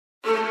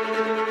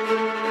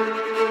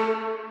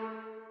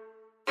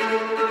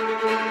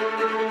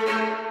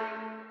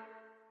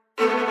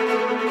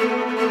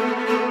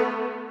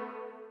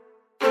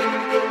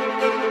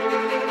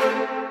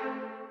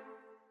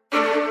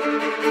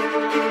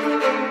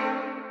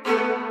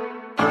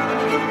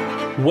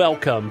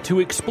Welcome to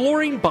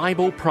Exploring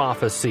Bible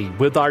Prophecy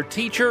with our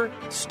teacher,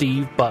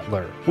 Steve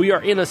Butler. We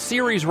are in a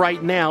series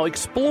right now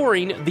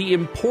exploring the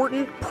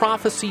important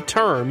prophecy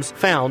terms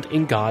found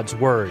in God's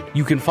Word.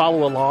 You can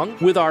follow along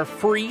with our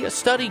free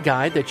study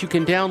guide that you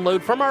can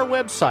download from our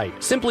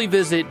website. Simply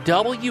visit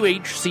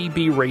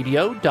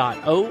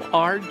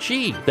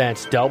whcbradio.org.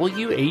 That's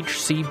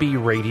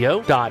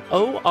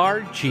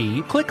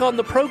whcbradio.org. Click on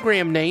the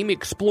program name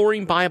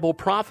Exploring Bible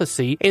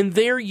Prophecy, and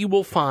there you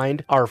will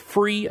find our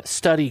free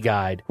study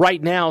guide.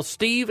 Right now,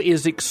 Steve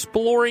is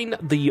exploring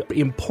the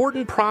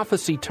important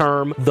prophecy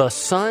term, the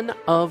Son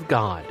of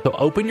God. So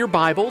open your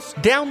Bibles,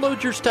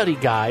 download your study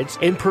guides,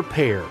 and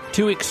prepare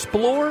to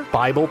explore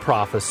Bible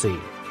prophecy.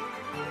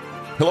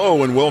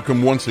 Hello, and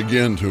welcome once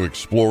again to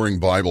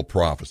Exploring Bible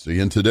Prophecy.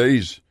 In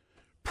today's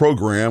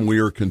program, we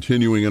are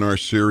continuing in our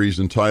series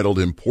entitled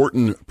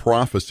Important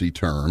Prophecy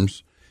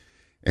Terms,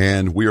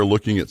 and we are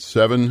looking at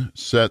 7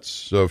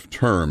 sets of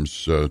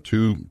terms,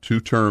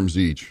 two terms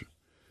each.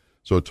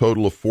 So a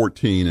total of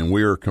 14, and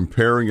we are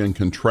comparing and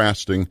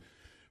contrasting.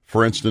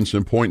 For instance,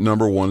 in point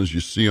number 1, as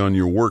you see on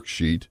your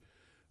worksheet,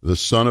 the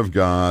Son of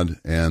God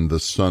and the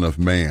Son of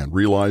Man,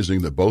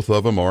 realizing that both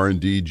of them are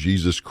indeed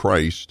Jesus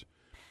Christ.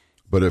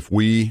 But if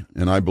we,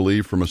 and I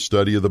believe from a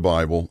study of the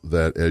Bible,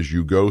 that as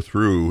you go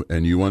through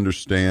and you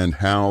understand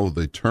how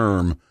the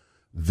term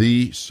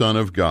the Son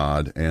of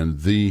God and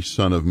the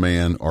Son of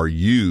Man are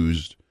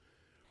used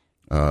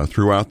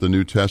throughout the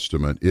New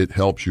Testament, it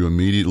helps you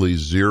immediately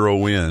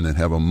zero in and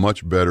have a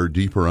much better,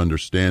 deeper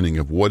understanding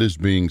of what is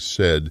being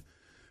said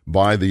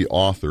by the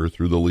author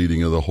through the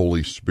leading of the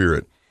Holy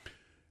Spirit.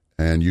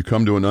 And you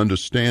come to an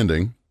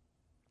understanding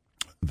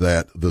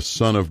that the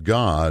Son of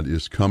God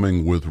is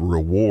coming with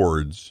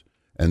rewards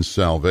and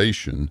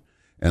salvation,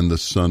 and the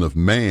Son of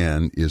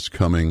Man is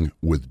coming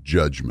with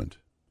judgment.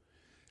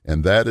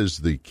 And that is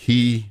the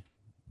key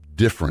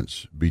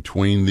difference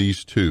between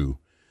these two.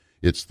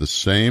 It's the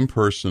same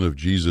person of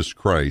Jesus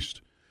Christ,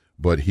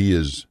 but he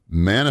is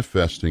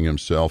manifesting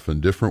himself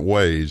in different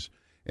ways,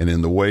 and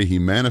in the way he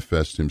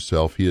manifests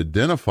himself, he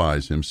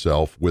identifies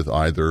himself with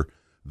either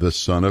the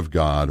Son of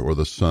God or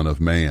the Son of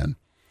Man.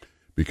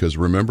 Because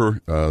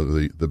remember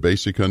the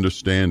basic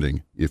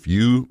understanding, if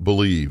you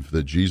believe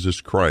that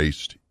Jesus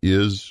Christ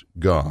is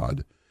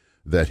God,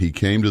 that he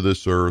came to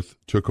this earth,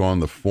 took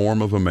on the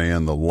form of a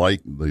man, the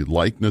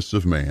likeness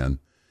of man,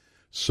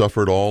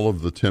 suffered all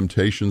of the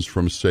temptations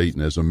from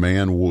Satan as a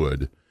man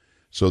would,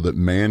 so that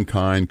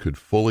mankind could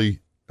fully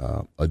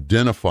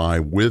identify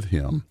with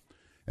him,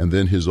 and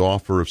then his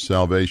offer of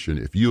salvation.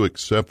 If you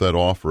accept that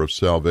offer of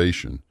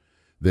salvation,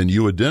 then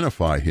you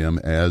identify him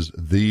as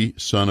the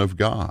Son of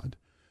God.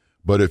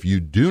 But if you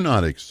do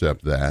not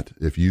accept that,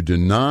 if you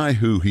deny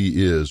who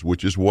he is,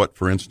 which is what,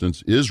 for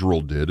instance,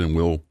 Israel did, and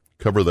we'll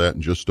cover that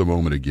in just a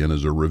moment again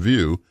as a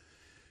review,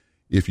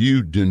 if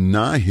you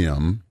deny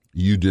him,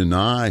 you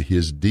deny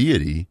his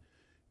deity,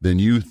 then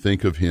you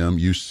think of him,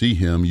 you see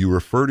him, you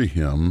refer to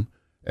him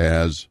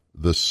as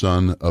the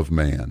Son of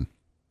Man.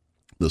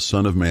 The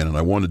Son of Man. And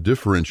I want to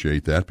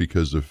differentiate that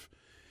because if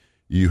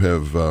you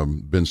have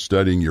been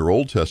studying your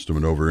Old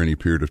Testament over any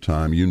period of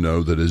time, you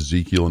know that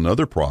Ezekiel and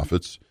other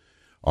prophets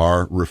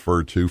are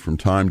referred to from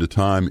time to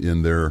time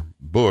in their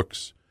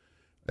books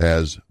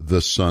as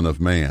the Son of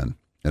Man.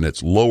 And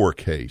it's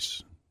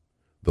lowercase.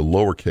 The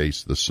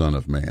lowercase, the Son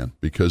of Man,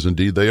 because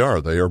indeed they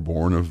are. They are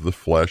born of the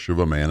flesh of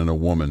a man and a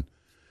woman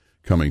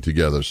coming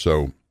together.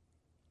 So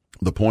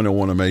the point I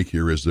want to make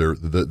here is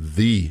that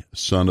the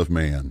Son of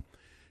Man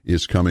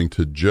is coming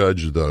to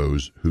judge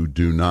those who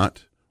do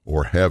not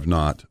or have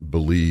not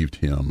believed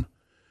him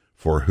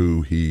for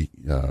who he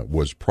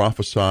was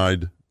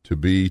prophesied to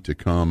be, to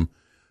come,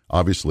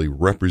 obviously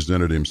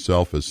represented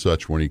himself as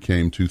such when he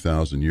came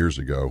 2,000 years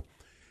ago.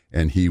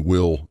 And he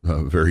will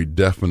very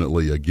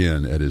definitely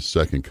again at his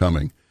second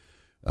coming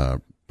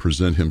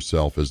present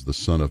himself as the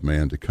Son of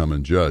Man to come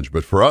and judge.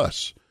 But for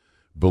us,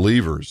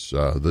 believers,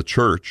 the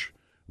church,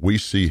 we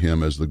see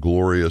him as the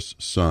glorious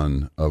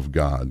Son of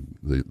God,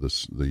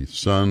 the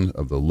Son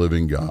of the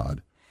living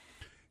God.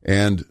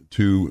 And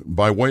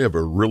by way of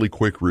a really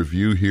quick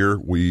review here,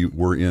 we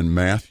were in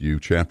Matthew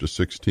chapter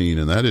 16,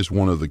 and that is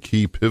one of the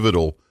key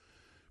pivotal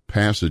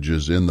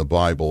passages in the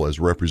Bible as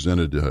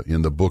represented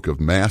in the book of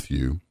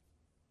Matthew,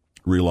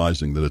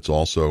 realizing that it's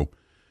also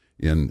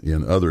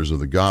in others of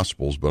the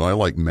Gospels, but I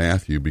like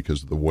Matthew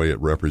because of the way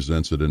it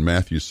represents it. In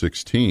Matthew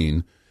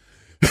 16,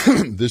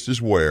 this is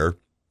where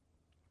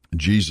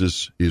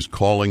Jesus is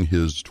calling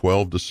his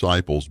 12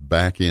 disciples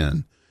back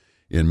in.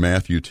 In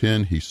Matthew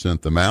 10, he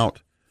sent them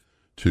out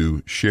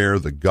to share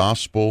the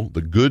gospel,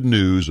 the good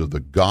news of the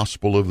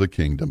gospel of the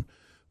kingdom,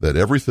 that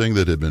everything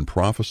that had been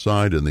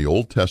prophesied in the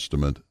Old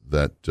Testament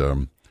that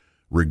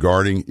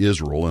regarding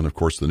Israel, and of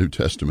course the New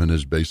Testament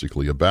is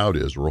basically about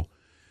Israel,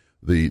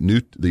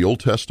 the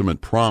Old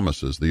Testament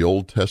promises, the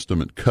Old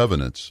Testament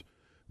covenants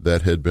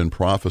that had been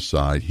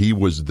prophesied, he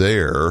was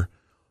there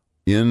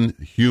in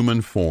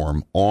human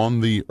form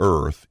on the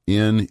earth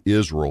in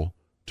Israel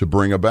to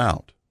bring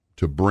about,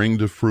 to bring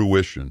to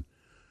fruition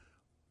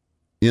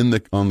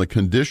on the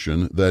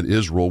condition that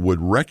Israel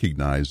would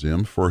recognize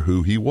him for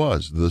who he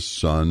was, the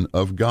Son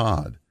of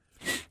God.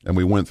 And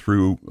we went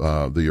through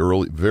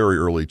the very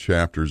early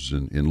chapters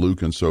in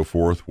Luke and so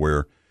forth,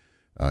 where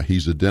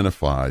he's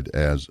identified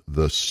as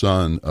the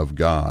Son of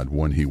God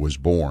when he was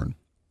born.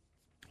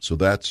 So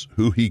that's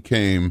who he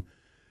came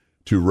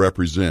to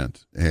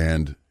represent.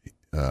 And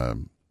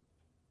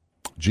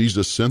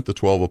Jesus sent the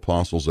 12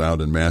 apostles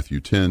out in Matthew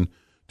 10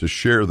 to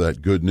share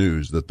that good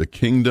news, that the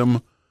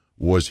kingdom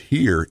was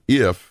here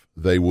if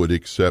they would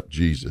accept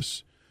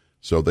Jesus.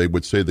 So they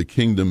would say the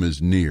kingdom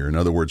is near. In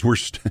other words,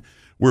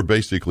 we're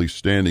basically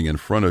standing in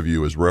front of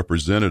you as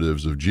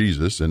representatives of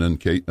Jesus, and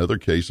in other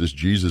cases,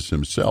 Jesus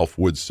himself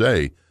would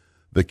say,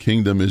 the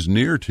kingdom is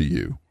near to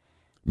you,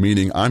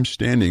 meaning I'm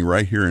standing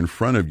right here in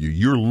front of you.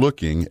 You're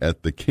looking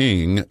at the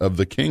king of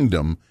the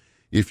kingdom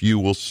if you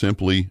will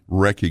simply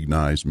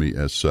recognize me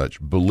as such.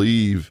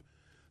 Believe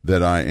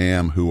that I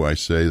am who I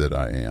say that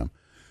I am.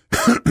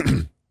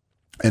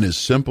 And as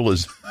simple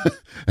as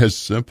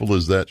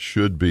that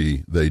should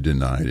be, they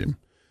denied him.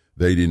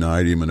 They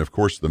denied him, and of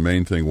course the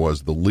main thing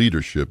was the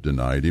leadership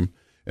denied him.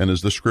 And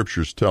as the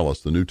scriptures tell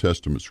us, the New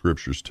Testament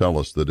scriptures tell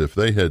us that if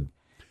they had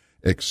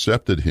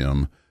accepted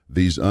him,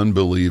 these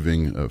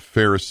unbelieving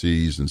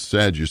Pharisees and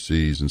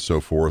Sadducees and so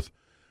forth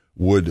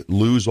would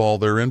lose all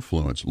their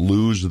influence,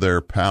 lose their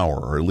power,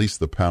 or at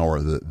least the power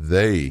that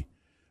they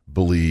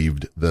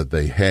believed that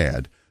they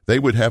had. They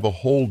would have a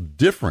whole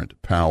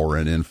different power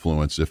and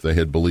influence if they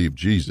had believed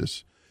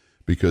Jesus,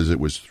 because it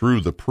was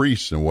through the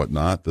priests and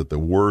whatnot that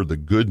the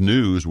good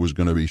news was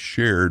going to be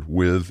shared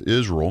with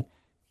Israel,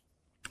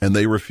 and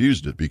they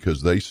refused it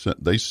because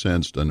they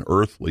sensed an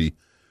earthly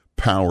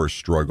power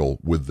struggle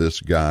with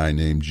this guy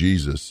named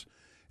Jesus,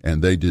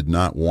 and they did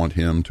not want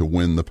him to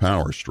win the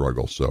power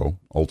struggle, so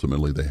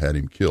ultimately they had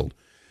him killed.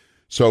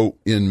 So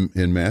in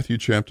Matthew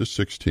chapter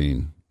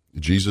 16,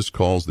 Jesus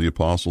calls the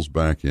apostles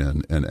back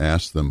in and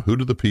asks them, who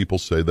do the people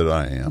say that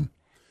I am?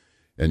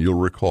 And you'll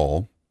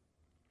recall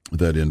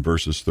that in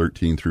verses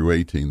 13 through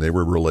 18, they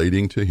were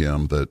relating to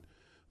him that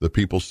the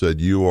people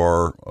said, you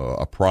are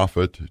a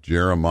prophet,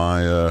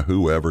 Jeremiah,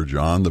 whoever,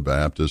 John the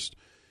Baptist.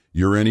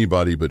 You're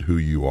anybody but who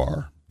you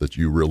are, that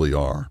you really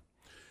are.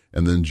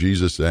 And then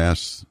Jesus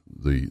asks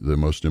the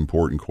most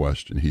important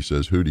question. He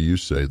says, who do you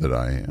say that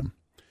I am?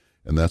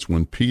 And that's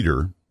when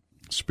Peter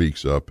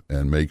speaks up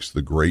and makes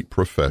the great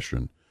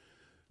profession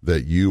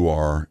that you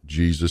are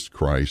Jesus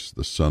Christ,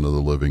 the Son of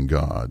the living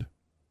God.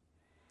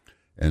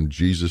 And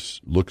Jesus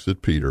looks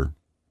at Peter,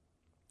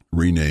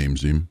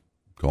 renames him,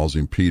 calls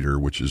him Peter,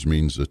 which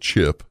means a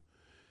chip,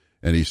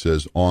 and he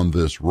says, on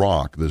this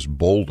rock, this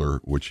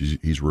boulder, which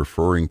he's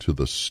referring to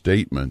the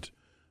statement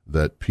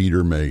that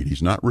Peter made.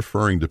 He's not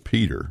referring to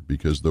Peter,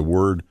 because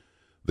the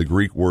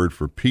Greek word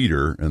for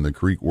Peter and the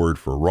Greek word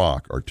for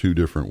rock are two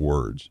different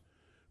words.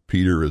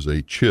 Peter is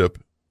a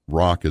chip,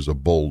 rock is a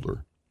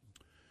boulder.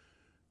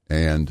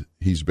 And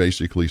he's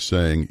basically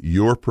saying,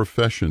 your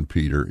profession,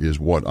 Peter, is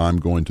what I'm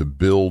going to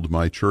build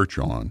my church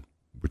on,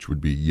 which would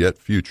be yet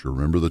future.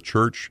 Remember, the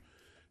church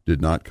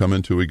did not come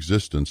into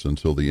existence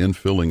until the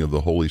infilling of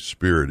the Holy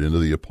Spirit into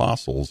the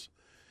apostles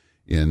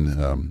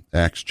in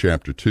Acts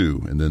chapter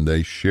 2. And then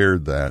they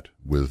shared that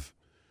with,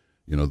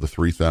 the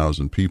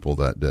 3,000 people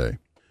that day.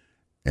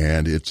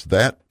 And it's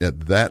at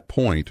that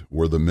point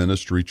where the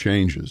ministry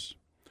changes.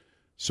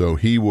 So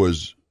he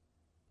was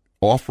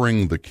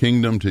offering the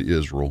kingdom to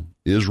Israel.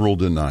 Israel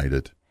denied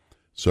it.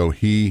 So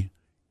he,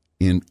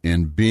 in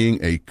being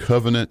a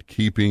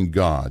covenant-keeping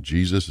God,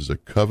 Jesus is a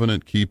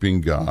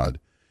covenant-keeping God,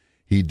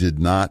 he did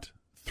not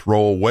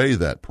throw away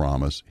that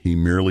promise. He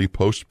merely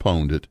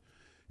postponed it.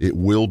 It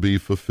will be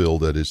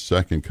fulfilled at his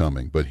second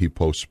coming. But he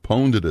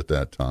postponed it at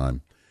that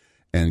time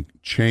and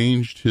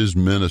changed his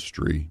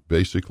ministry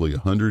basically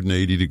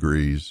 180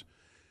 degrees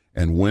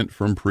and went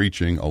from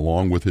preaching,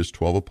 along with his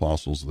 12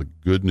 apostles, the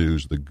good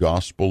news, the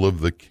gospel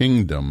of the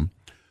kingdom,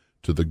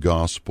 to the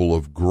gospel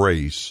of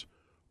grace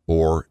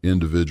or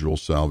individual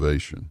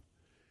salvation.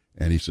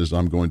 And he says,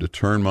 I'm going to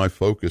turn my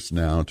focus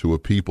now to a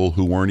people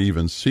who weren't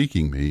even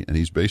seeking me. And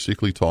he's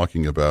basically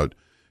talking about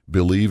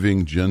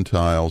believing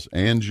Gentiles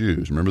and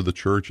Jews. Remember, the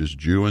church is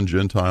Jew and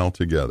Gentile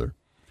together.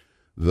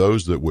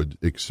 Those that would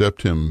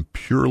accept him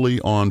purely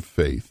on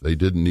faith. They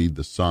didn't need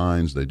the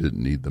signs. They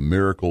didn't need the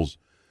miracles.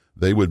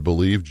 They would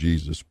believe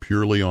Jesus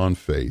purely on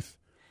faith.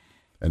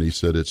 And he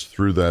said it's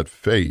through that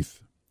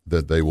faith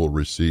that they will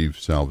receive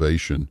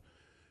salvation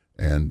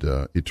and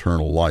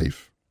eternal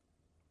life.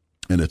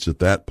 And it's at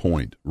that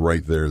point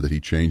right there that he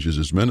changes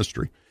his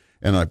ministry.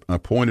 And I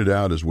pointed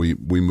out as we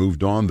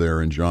moved on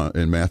there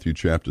in Matthew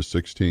chapter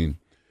 16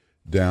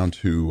 down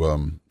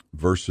to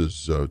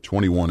verses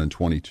 21 and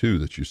 22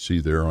 that you see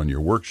there on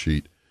your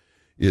worksheet,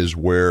 is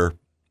where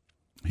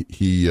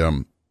he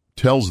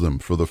tells them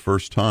for the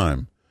first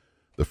time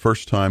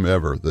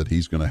ever, that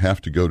he's going to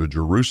have to go to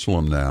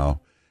Jerusalem now,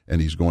 and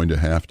he's going to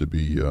have to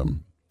be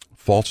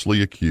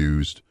falsely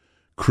accused,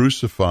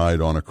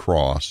 crucified on a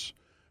cross,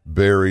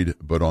 buried,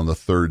 but on the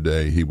third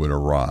day he would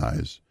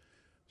arise.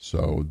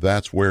 So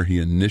that's where he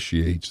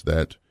initiates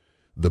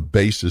the the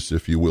basis,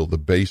 if you will, the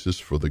basis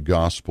for the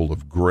gospel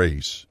of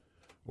grace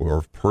or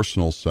of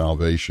personal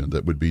salvation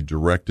that would be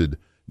directed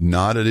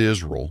not at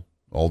Israel,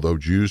 although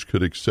Jews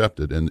could accept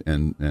it,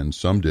 and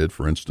some did.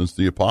 For instance,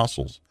 the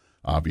apostles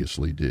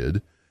obviously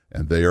did,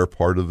 and they are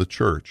part of the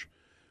church.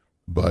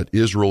 But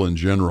Israel in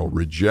general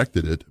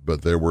rejected it,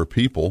 but there were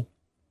people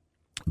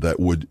that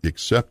would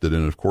accept it.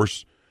 And of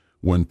course,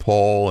 when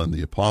Paul and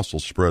the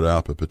apostles spread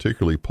out, but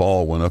particularly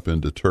Paul went up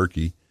into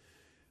Turkey,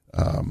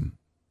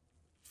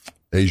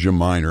 Asia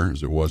Minor,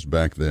 as it was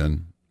back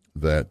then,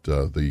 that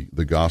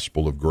the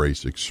gospel of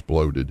grace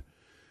exploded.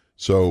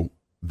 So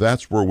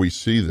that's where we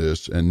see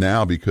this. And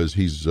now, because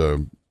he's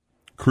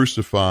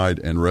crucified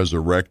and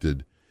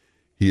resurrected,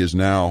 he is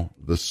now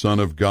the Son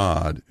of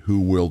God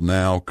who will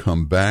now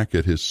come back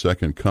at his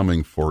second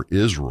coming for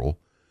Israel.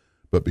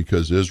 But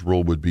because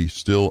Israel would be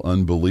still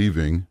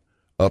unbelieving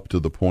up to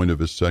the point of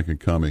his second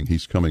coming,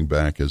 he's coming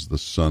back as the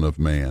Son of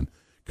Man,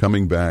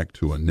 coming back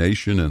to a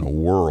nation and a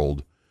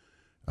world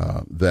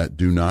that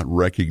do not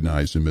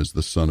recognize him as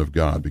the Son of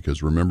God.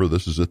 Because remember,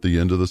 this is at the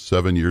end of the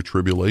 7-year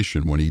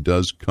tribulation when he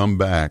does come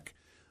back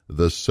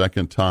the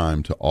second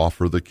time to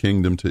offer the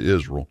kingdom to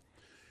Israel.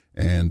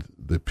 And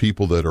the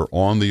people that are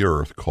on the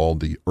earth, called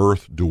the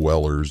earth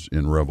dwellers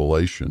in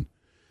Revelation,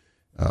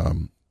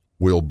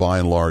 will by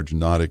and large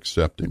not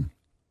accept him.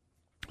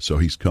 So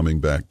he's coming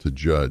back to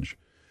judge.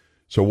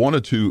 So I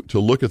wanted to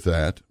look at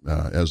that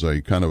as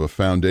a kind of a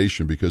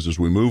foundation, because as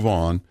we move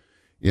on,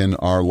 in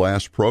our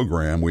last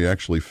program, we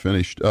actually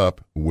finished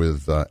up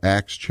with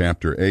Acts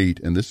chapter 8,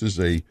 and this is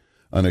an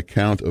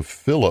account of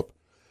Philip,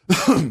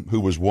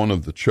 who was one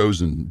of the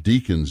chosen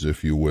deacons,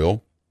 if you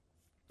will,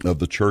 of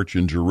the church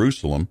in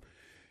Jerusalem,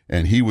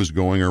 and he was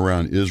going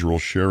around Israel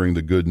sharing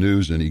the good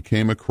news, and he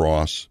came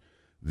across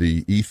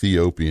the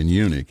Ethiopian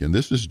eunuch. And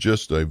this is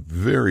just a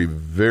very,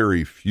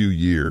 very few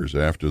years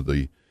after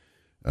the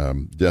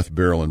death,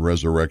 burial, and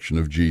resurrection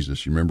of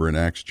Jesus. You remember in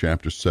Acts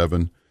chapter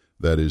 7,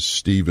 that is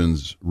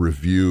Stephen's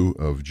review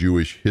of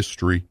Jewish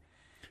history,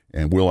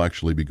 and we'll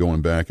actually be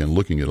going back and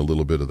looking at a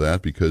little bit of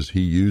that, because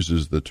he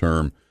uses the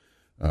term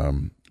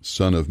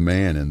Son of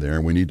Man in there,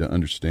 and we need to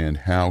understand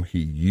how he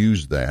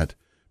used that,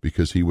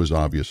 because he was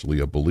obviously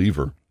a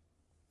believer.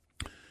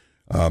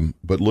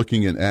 But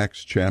looking in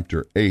Acts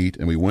chapter 8,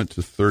 and we went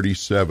to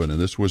 37, and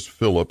this was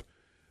Philip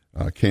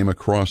came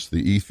across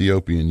the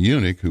Ethiopian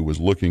eunuch who was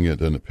looking at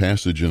a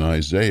passage in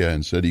Isaiah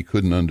and said he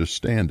couldn't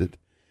understand it.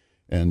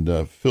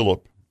 And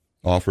Philip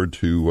offered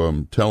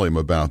to tell him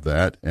about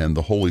that, and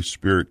the Holy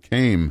Spirit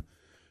came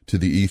to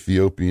the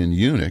Ethiopian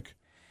eunuch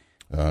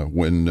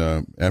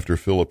when after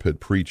Philip had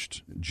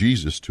preached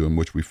Jesus to him,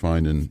 which we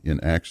find in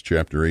Acts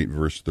chapter 8,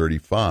 verse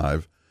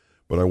 35.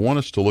 But I want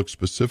us to look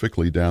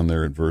specifically down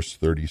there at verse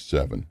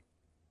 37.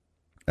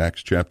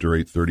 Acts chapter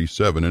 8,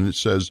 37, and it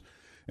says,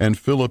 "And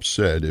Philip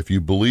said, if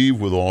you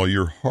believe with all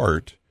your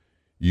heart,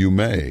 you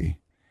may,"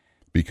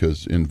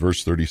 because in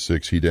verse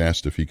 36 he'd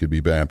asked if he could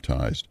be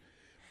baptized.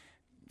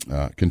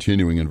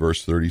 Continuing in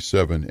verse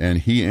 37, "And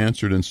he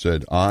answered and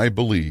said, I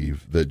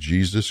believe that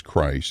Jesus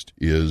Christ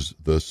is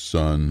the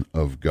Son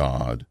of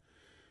God."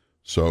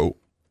 So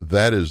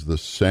that is the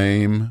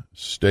same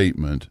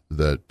statement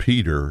that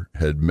Peter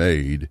had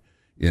made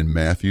in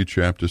Matthew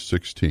chapter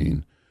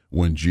 16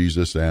 when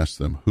Jesus asked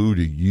them, "Who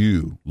do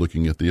you,"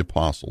 looking at the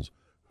apostles,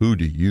 "who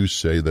do you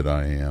say that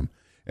I am?"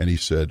 And he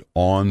said,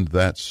 "On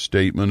that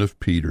statement of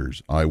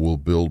Peter's, I will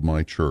build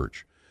my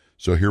church."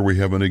 So here we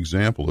have an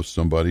example of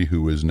somebody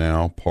who is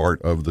now part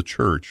of the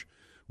church.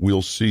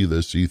 We'll see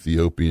this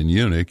Ethiopian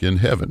eunuch in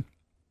heaven.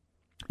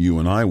 You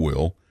and I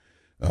will,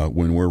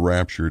 when we're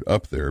raptured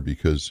up there,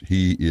 because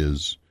he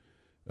is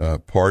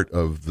part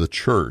of the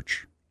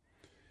church.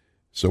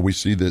 So we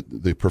see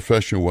that the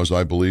profession was,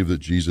 I believe that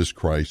Jesus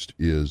Christ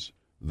is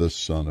the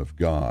Son of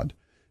God.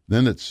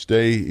 Then let's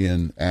stay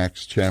in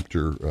Acts,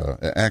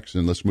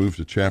 and let's move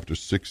to chapter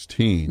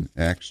 16,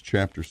 Acts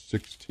chapter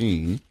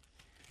 16.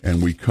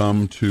 And we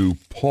come to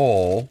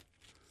Paul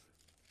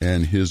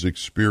and his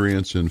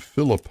experience in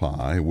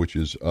Philippi, which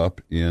is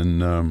up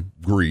in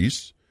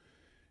Greece,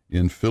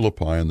 in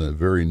Philippi, in the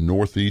very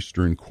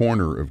northeastern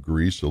corner of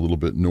Greece, a little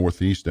bit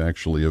northeast,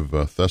 actually, of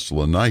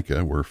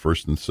Thessalonica, where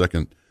 1st and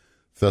 2nd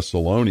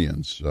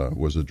Thessalonians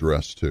was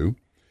addressed to.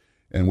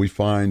 And we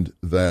find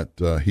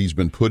that he's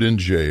been put in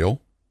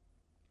jail,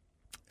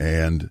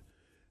 and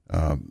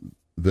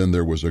then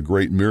there was a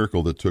great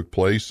miracle that took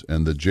place,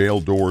 and the jail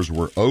doors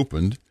were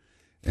opened.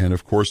 And,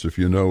 of course, if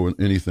you know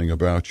anything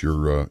about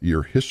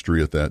your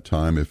history at that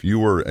time, if you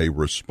were a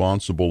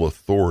responsible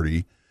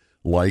authority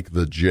like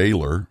the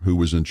jailer who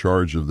was in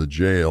charge of the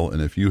jail, and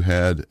if you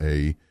had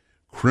a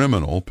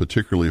criminal,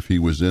 particularly if he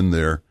was in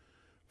there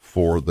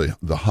for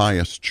the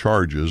highest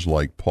charges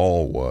like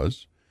Paul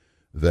was,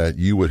 that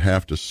you would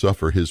have to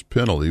suffer his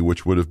penalty,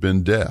 which would have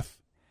been death.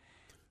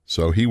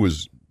 So he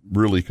was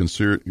really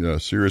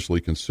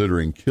seriously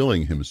considering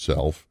killing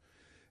himself.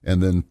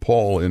 And then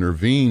Paul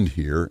intervened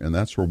here, and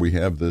that's where we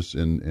have this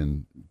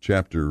in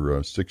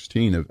chapter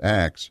 16 of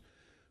Acts,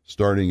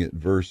 starting at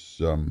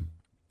verse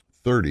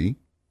 30.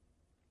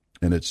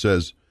 And it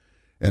says,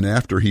 And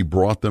after he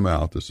brought them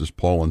out, this is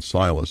Paul and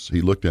Silas,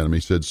 he looked at them, he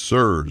said,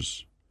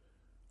 Sirs,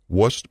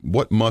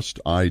 what must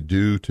I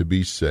do to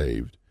be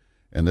saved?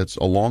 And that's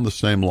along the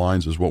same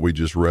lines as what we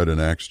just read in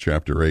Acts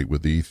chapter 8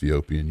 with the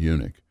Ethiopian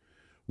eunuch.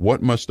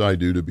 What must I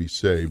do to be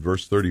saved?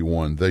 Verse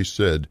 31, they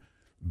said,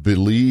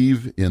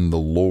 believe in the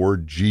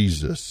Lord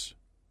Jesus,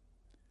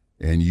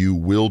 and you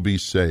will be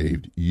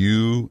saved,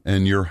 you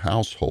and your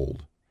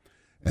household.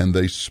 And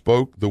they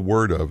spoke the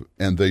word of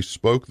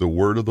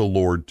the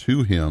Lord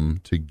to him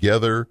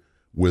together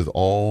with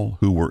all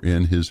who were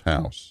in his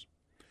house.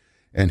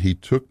 And he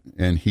took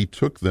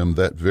them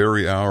that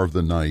very hour of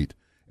the night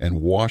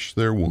and washed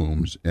their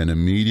wounds, and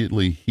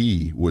immediately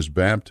he was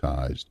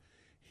baptized,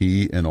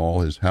 he and all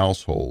his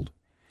household.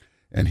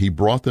 And he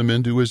brought them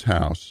into his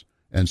house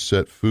and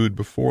set food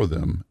before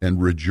them,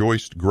 and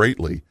rejoiced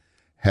greatly,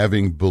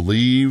 having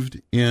believed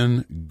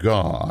in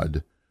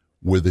God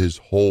with his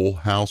whole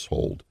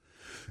household.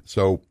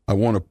 So I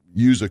want to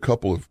use a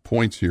couple of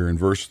points here in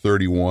verse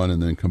 31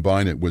 and then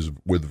combine it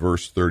with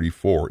verse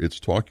 34. It's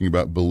talking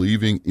about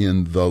believing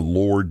in the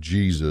Lord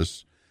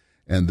Jesus,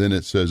 and then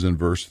it says in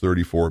verse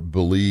 34,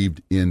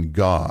 believed in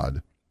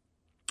God.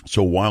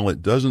 So while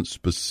it doesn't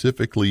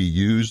specifically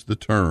use the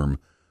term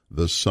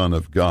the Son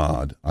of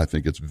God, I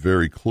think it's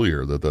very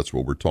clear that that's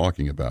what we're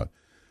talking about.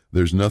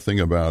 There's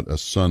nothing about a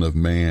son of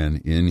man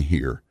in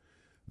here,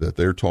 that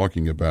they're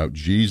talking about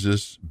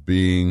Jesus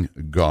being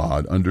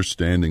God,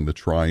 understanding the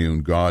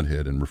triune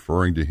Godhead and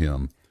referring to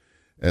him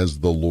as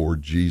the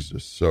Lord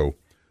Jesus. So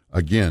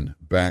again,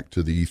 back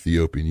to the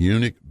Ethiopian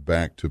eunuch,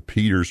 back to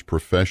Peter's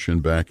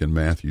profession back in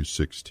Matthew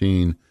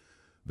 16,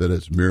 that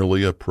it's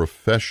merely a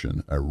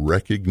profession, a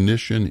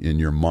recognition in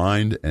your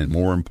mind, and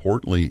more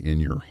importantly, in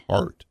your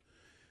heart.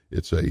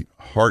 It's a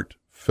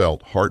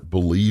heartfelt,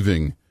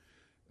 heart-believing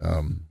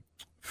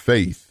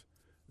faith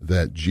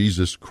that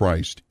Jesus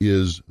Christ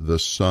is the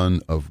Son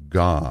of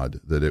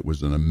God, that it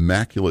was an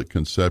immaculate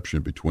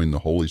conception between the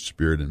Holy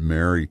Spirit and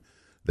Mary,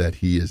 that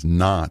he is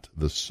not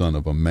the son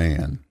of a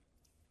man,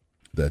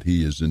 that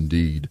he is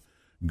indeed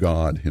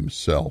God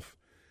himself.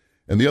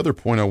 And the other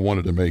point I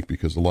wanted to make,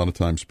 because a lot of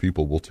times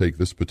people will take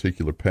this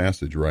particular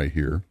passage right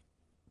here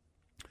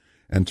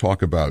and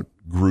talk about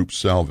group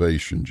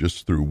salvation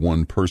just through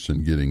one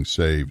person getting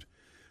saved,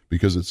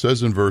 because it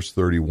says in verse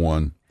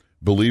 31,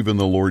 believe in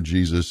the Lord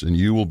Jesus, and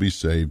you will be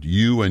saved,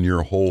 you and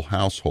your whole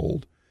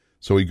household.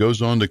 So he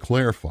goes on to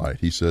clarify it.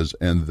 He says,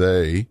 and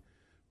they,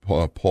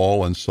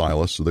 Paul and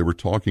Silas, so they were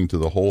talking to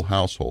the whole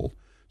household,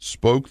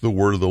 spoke the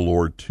word of the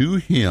Lord to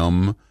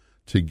him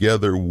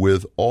together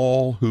with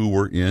all who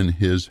were in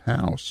his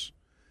house.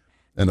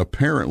 And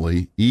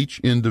apparently each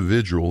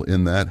individual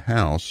in that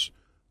house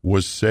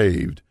was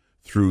saved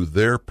through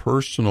their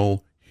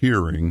personal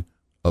hearing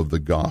of the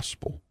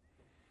gospel.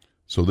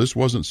 So this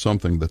wasn't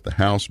something that the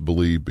house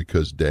believed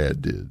because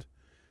Dad did.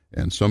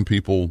 And some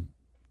people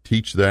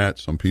teach that,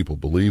 some people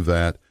believe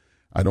that.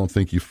 I don't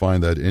think you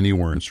find that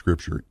anywhere in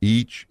Scripture.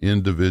 Each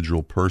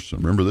individual person,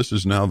 remember, this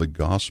is now the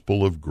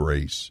gospel of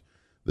grace.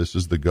 This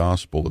is the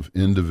gospel of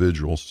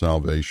individual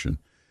salvation.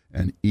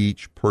 And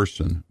each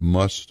person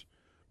must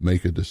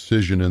make a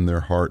decision in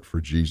their heart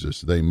for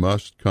Jesus. They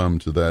must come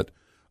to that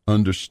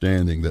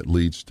understanding that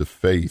leads to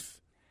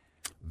faith,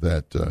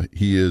 that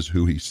he is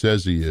who he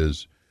says he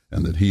is,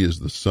 and that he is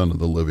the Son of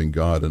the living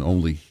God, and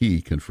only he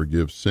can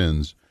forgive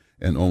sins,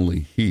 and only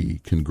he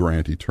can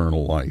grant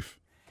eternal life.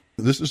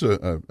 This is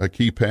a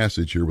key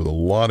passage here with a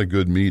lot of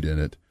good meat in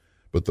it,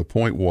 but the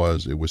point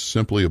was, it was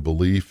simply a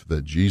belief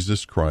that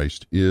Jesus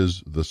Christ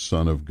is the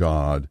Son of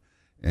God,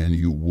 and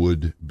you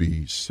would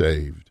be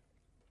saved.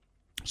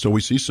 So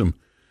we see some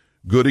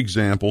good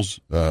examples,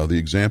 the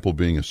example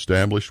being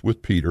established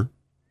with Peter,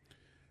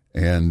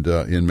 and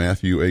in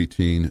Matthew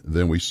 18,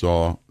 then we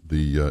saw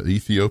the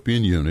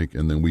Ethiopian eunuch,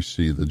 and then we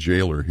see the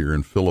jailer here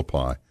in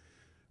Philippi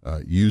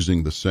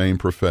using the same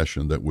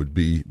profession that would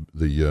be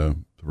the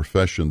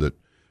profession that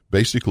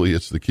basically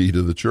it's the key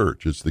to the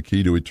church. It's the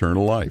key to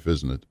eternal life,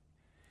 isn't it?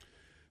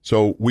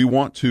 So we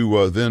want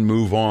to then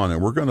move on, and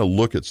we're going to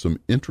look at some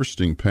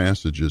interesting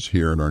passages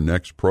here in our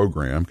next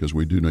program, because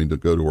we do need to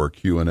go to our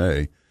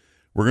Q&A.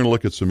 We're going to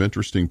look at some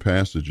interesting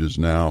passages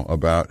now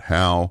about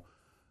how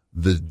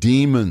the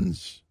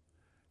demons,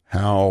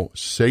 how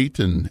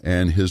Satan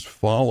and his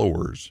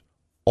followers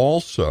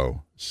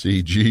also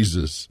see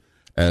Jesus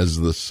as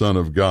the Son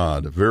of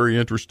God. A very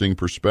interesting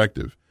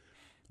perspective.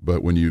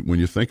 But when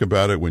you think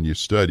about it, when you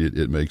study it,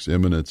 it makes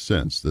eminent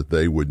sense that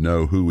they would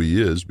know who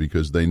he is,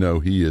 because they know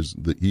he is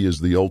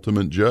the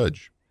ultimate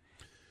judge.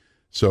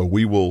 So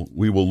we will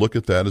look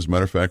at that. As a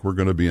matter of fact, we're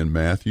going to be in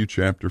Matthew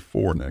chapter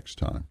 4 next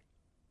time.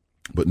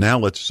 But now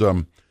let's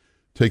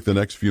take the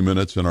next few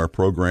minutes in our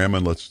program,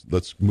 and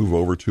let's move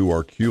over to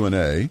our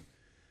Q&A.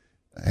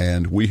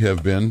 And we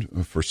have been,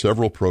 for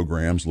several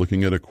programs,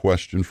 looking at a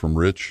question from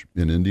Rich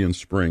in Indian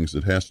Springs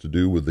that has to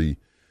do with the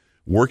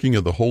working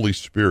of the Holy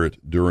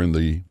Spirit during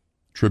the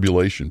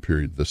tribulation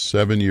period, the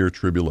 7-year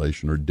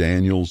tribulation, or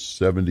Daniel's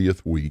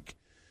 70th week.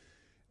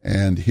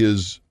 And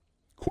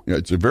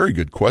it's a very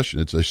good question.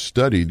 It's a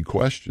studied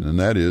question, and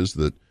that is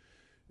that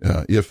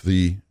if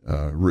the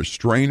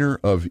restrainer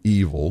of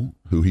evil,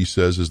 who he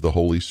says is the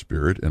Holy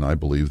Spirit, and I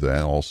believe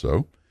that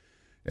also,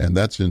 and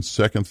that's in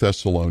 2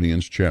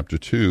 Thessalonians chapter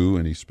 2,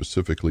 and he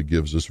specifically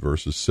gives us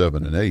verses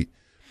 7 and 8.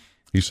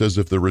 He says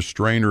if the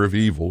restrainer of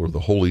evil, or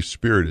the Holy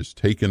Spirit, is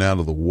taken out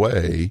of the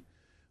way,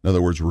 in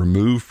other words,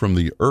 removed from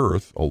the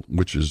earth,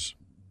 which is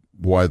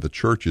why the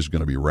church is going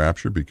to be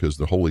raptured, because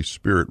the Holy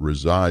Spirit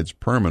resides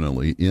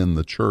permanently in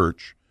the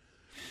church,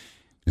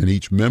 in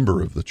each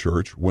member of the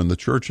church. When the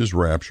church is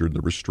raptured,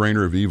 the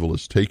restrainer of evil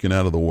is taken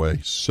out of the way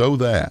so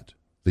that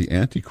the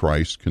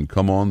Antichrist can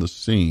come on the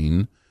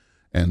scene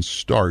and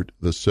start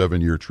the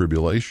 7-year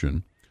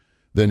tribulation.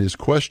 Then his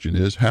question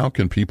is, how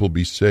can people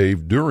be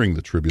saved during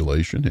the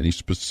tribulation? And he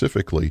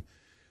specifically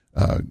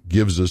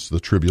gives us the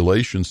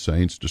tribulation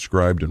saints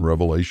described in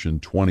Revelation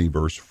 20,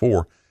 verse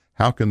 4.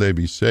 How can they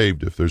be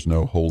saved if there's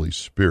no Holy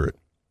Spirit?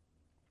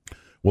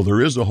 Well,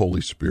 there is a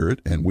Holy Spirit,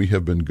 and we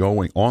have been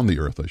going on the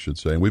earth, I should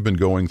say, and we've been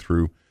going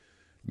through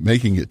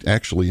making it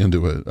actually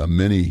into a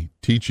mini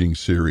teaching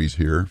series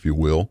here, if you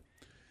will,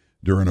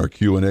 during our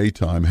Q&A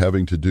time,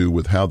 having to do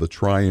with how the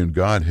triune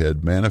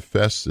Godhead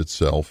manifests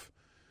itself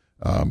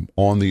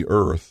on the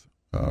earth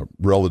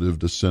relative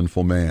to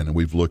sinful man. And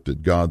we've looked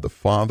at God the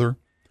Father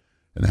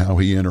and how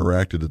he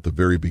interacted at the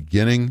very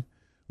beginning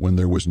when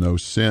there was no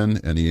sin,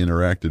 and he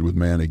interacted with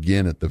man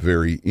again at the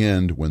very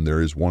end when there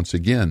is once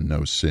again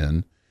no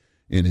sin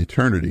in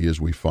eternity,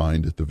 as we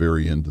find at the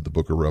very end of the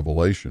book of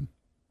Revelation.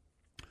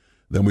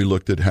 Then we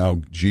looked at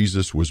how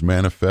Jesus was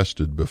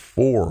manifested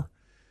before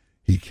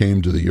he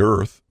came to the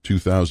earth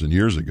 2,000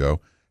 years ago,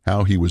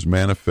 how he was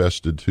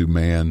manifested to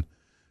man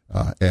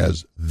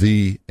as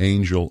the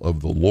angel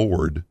of the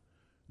Lord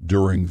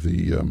during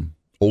the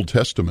Old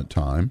Testament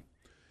time.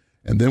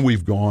 And then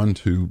we've gone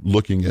to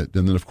looking at,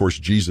 and then of course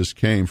Jesus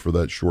came for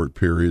that short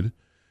period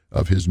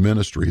of his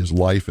ministry, his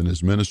life and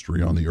his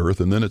ministry on the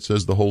earth. And then it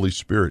says the Holy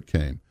Spirit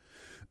came.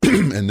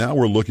 And now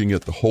we're looking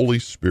at the Holy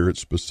Spirit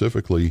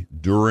specifically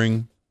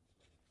during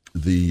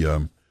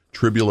the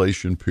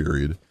tribulation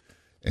period.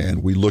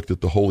 And we looked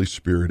at the Holy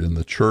Spirit in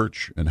the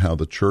church and how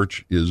the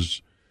church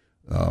is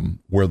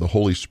where the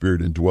Holy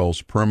Spirit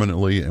indwells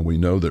permanently. And we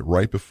know that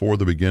right before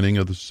the beginning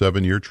of the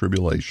 7-year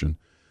tribulation,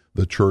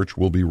 the church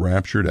will be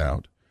raptured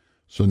out.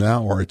 So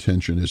now our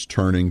attention is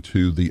turning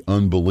to the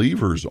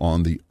unbelievers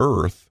on the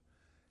earth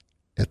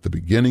at the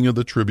beginning of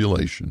the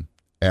tribulation,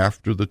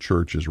 after the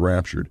church is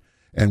raptured.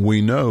 And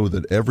we know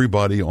that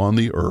everybody on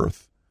the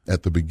earth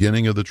at the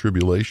beginning of the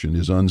tribulation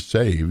is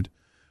unsaved,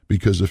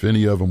 because if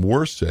any of them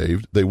were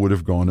saved, they would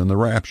have gone in the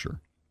rapture.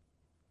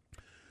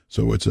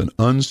 So it's an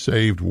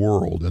unsaved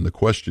world, and the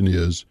question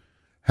is,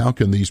 how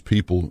can these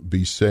people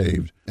be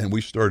saved? And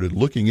we started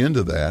looking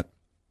into that,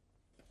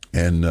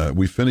 and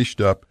we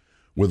finished up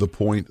with a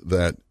point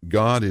that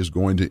God is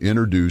going to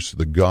introduce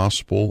the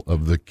gospel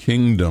of the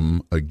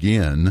kingdom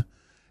again,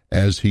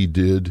 as he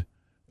did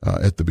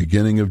at the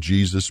beginning of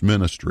Jesus'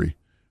 ministry,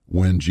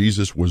 when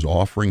Jesus was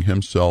offering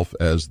himself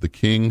as the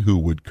king who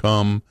would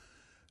come,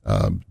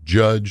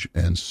 judge,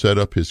 and set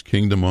up his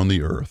kingdom on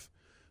the earth.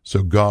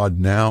 So God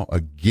now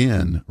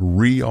again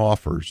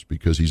re-offers,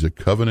 because he's a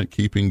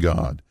covenant-keeping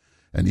God,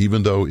 and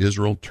even though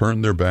Israel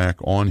turned their back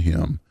on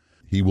him,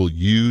 he will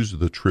use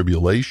the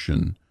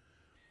tribulation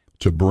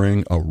to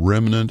bring a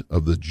remnant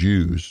of the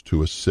Jews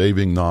to a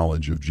saving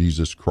knowledge of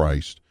Jesus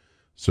Christ.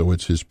 So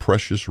it's his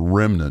precious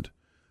remnant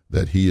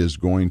that he is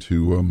going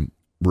to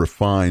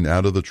refine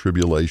out of the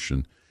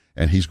tribulation,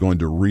 and he's going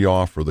to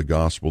reoffer the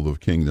gospel of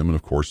the kingdom, and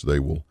of course they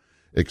will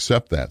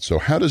accept that. So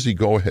how does he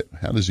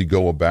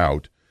go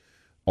about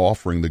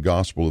offering the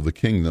gospel of the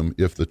kingdom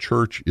if the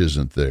church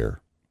isn't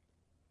there?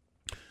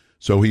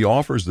 So he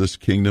offers this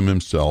kingdom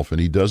himself,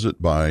 and he does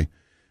it by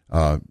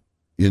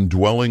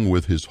indwelling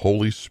with his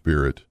Holy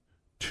Spirit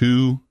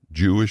 2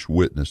 Jewish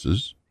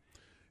witnesses,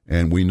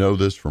 and we know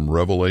this from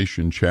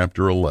Revelation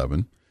chapter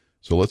 11.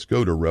 So let's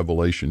go to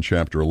Revelation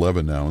chapter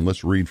 11 now, and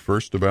let's read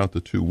first about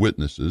the 2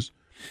 witnesses,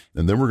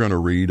 and then we're going to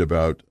read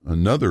about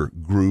another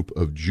group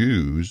of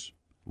Jews,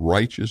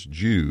 righteous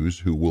Jews,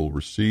 who will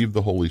receive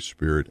the Holy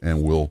Spirit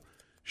and will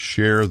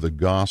share the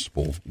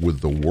gospel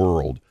with the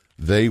world.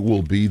 They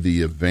will be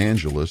the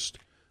evangelist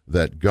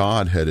that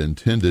God had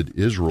intended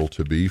Israel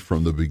to be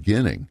from the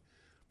beginning,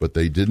 but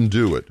they didn't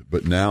do it.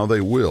 But now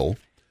they will,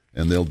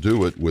 and they'll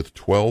do it with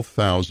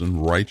 12,000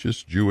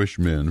 righteous Jewish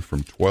men from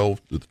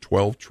the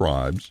 12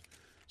 tribes.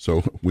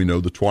 So we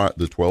know the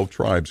 12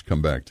 tribes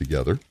come back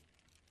together.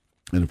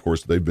 And, of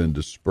course, they've been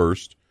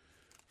dispersed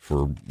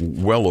for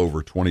well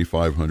over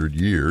 2,500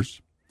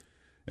 years.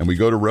 And we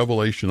go to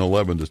Revelation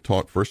 11 to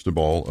talk, first of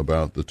all,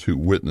 about the 2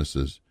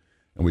 witnesses.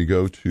 And we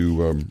go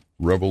to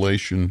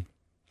Revelation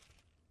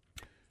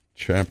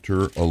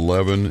chapter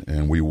 11,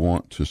 and we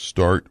want to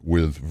start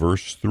with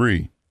verse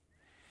 3.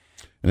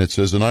 And it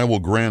says, "And I will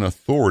grant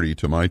authority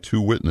to my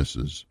 2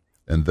 witnesses,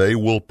 and they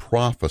will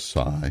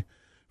prophesy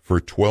for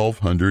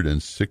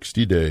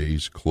 1,260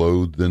 days,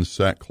 clothed in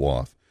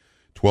sackcloth."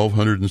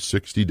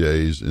 1,260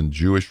 days in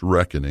Jewish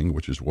reckoning,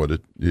 which is what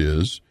it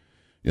is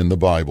in the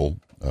Bible,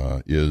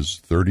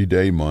 is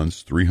 30-day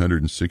months,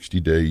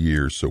 360-day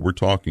years. So we're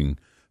talking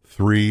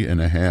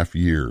 3.5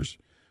 years.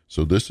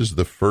 So this is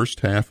the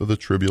first half of the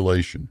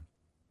tribulation.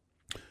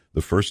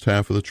 The first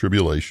half of the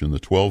tribulation,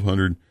 the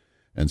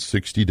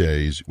 1,260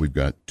 days, we've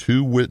got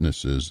two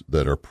witnesses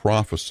that are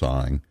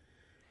prophesying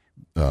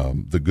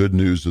the good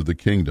news of the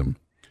kingdom.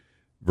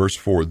 Verse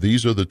 4,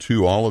 these are the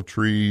two olive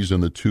trees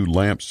and the two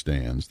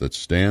lampstands that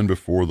stand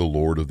before the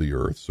Lord of the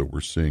earth. So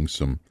we're seeing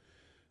some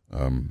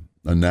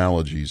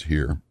analogies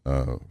here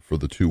for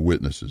the two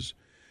witnesses.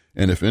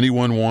 And if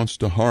anyone wants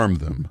to harm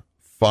them,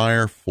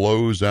 fire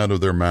flows out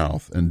of their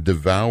mouth and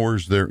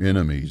devours their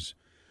enemies.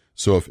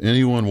 So if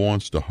anyone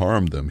wants to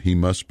harm them, he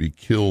must be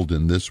killed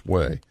in this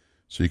way.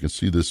 So you can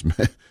see this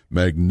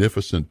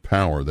magnificent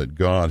power that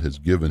God has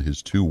given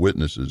his two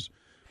witnesses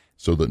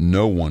so that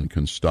no one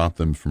can stop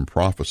them from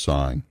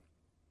prophesying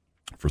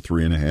for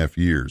 3.5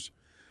 years.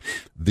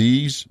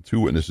 These two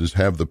witnesses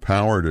have the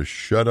power to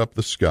shut up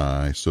the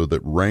sky so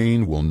that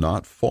rain will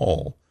not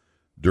fall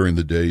during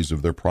the days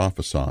of their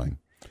prophesying.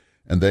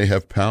 And they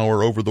have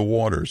power over the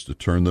waters to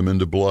turn them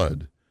into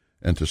blood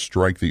and to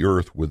strike the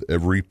earth with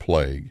every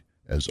plague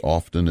as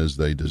often as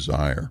they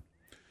desire.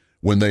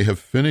 When they have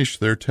finished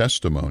their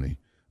testimony,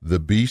 the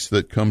beast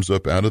that comes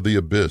up out of the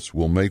abyss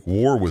will make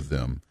war with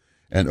them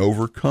and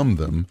overcome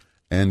them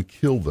and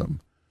kill them.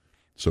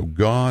 So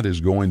God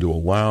is going to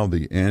allow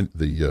the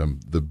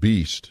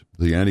beast,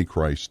 the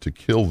Antichrist, to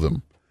kill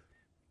them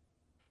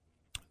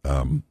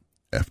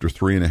after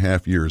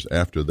 3.5 years,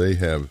 after they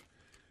have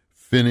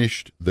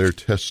finished their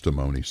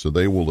testimony. So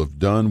they will have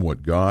done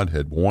what God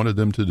had wanted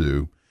them to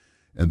do,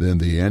 and then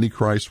the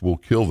Antichrist will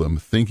kill them,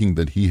 thinking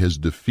that he has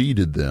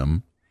defeated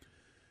them.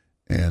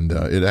 And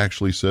it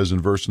actually says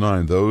in verse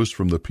 9, those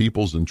from the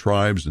peoples and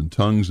tribes and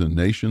tongues and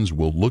nations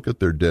will look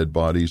at their dead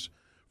bodies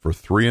for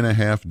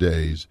 3.5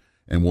 days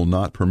and will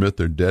not permit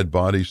their dead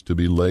bodies to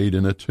be laid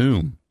in a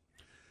tomb.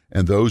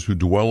 And those who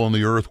dwell on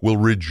the earth will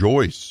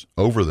rejoice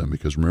over them,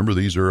 because remember,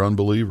 these are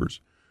unbelievers,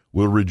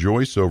 will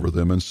rejoice over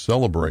them and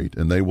celebrate,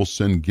 and they will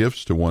send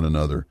gifts to one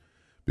another,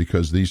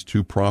 because these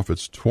two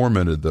prophets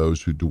tormented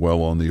those who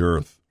dwell on the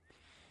earth.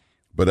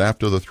 But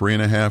after the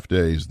 3.5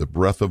 days, the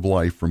breath of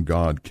life from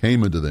God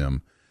came into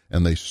them,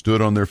 and they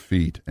stood on their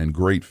feet, and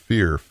great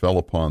fear fell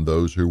upon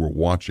those who were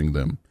watching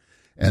them.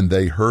 And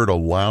they heard a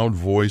loud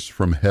voice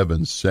from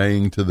heaven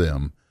saying to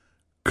them,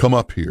 come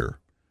up here,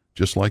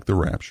 just like the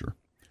rapture.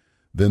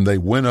 Then they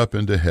went up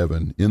into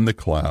heaven in the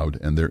cloud,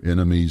 and their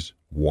enemies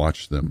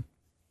watched them.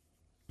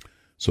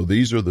 So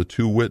these are the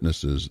two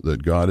witnesses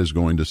that God is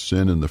going to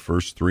send in the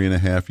first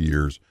 3.5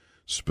 years,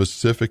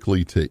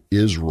 specifically to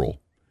Israel.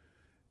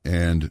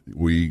 And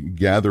we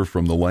gather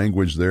from the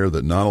language there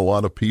that not a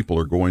lot of people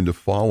are going to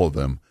follow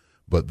them,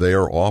 but they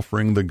are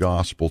offering the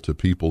gospel to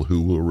people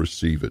who will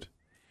receive it.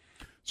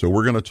 So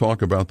we're going to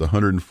talk about the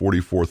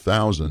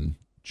 144,000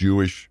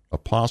 Jewish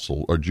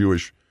apostles or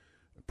Jewish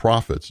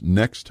prophets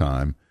next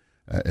time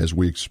as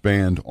we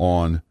expand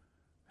on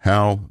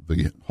how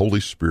the Holy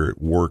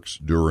Spirit works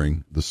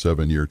during the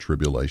 7-year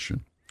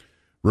tribulation.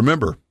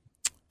 Remember,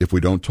 if we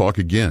don't talk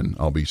again,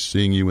 I'll be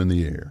seeing you in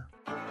the air.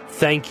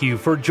 Thank you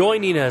for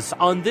joining us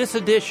on this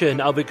edition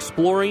of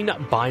Exploring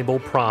Bible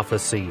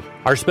Prophecy.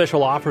 Our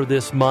special offer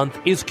this month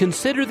is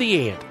Consider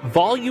the Ant,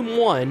 Volume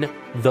 1,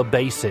 The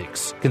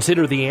Basics.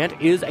 Consider the Ant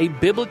is a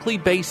biblically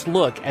based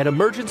look at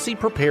emergency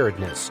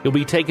preparedness. You'll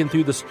be taken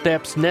through the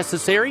steps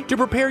necessary to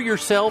prepare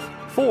yourself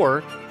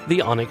for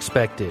the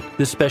unexpected.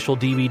 This special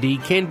DVD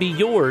can be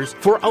yours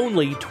for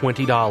only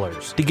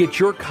 $20. To get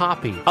your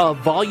copy of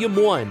Volume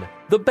 1,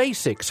 The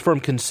Basics from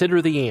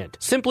Consider the Ant,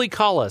 simply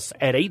call us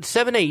at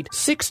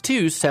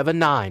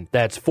 878-6279.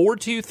 That's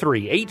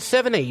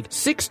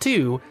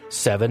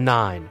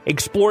 423-878-6279.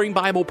 Exploring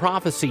Bible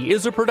Prophecy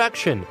is a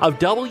production of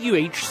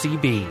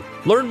WHCB.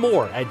 Learn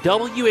more at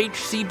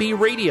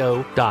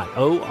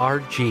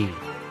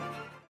WHCBradio.org.